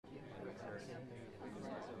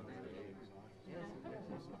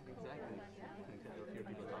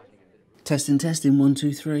Testing, testing, 1,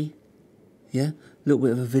 2, 3. Yeah, a little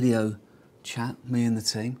bit of a video chat, me and the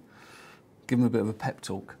team. Give them a bit of a pep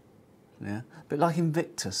talk. Yeah, a bit like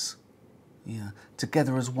Invictus. Yeah,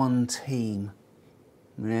 together as one team.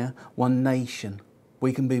 Yeah, one nation.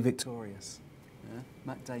 We can be victorious. Yeah,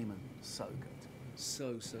 Matt Damon, so good.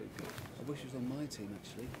 So good. I wish he was on my team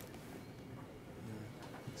actually. Yeah.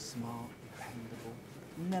 Smart, dependable,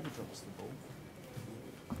 never drops the ball.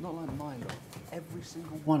 Not like my lot. Every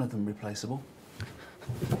single one of them replaceable.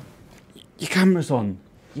 Your camera's on.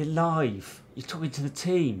 You're live. You're talking to the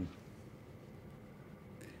team.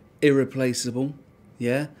 Irreplaceable.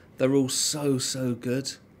 Yeah, they're all so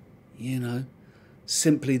good. You know,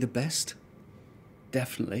 simply the best.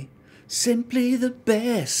 Definitely. Simply the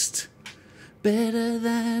best. Better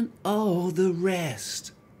than all the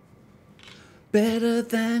rest. Better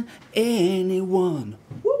than anyone.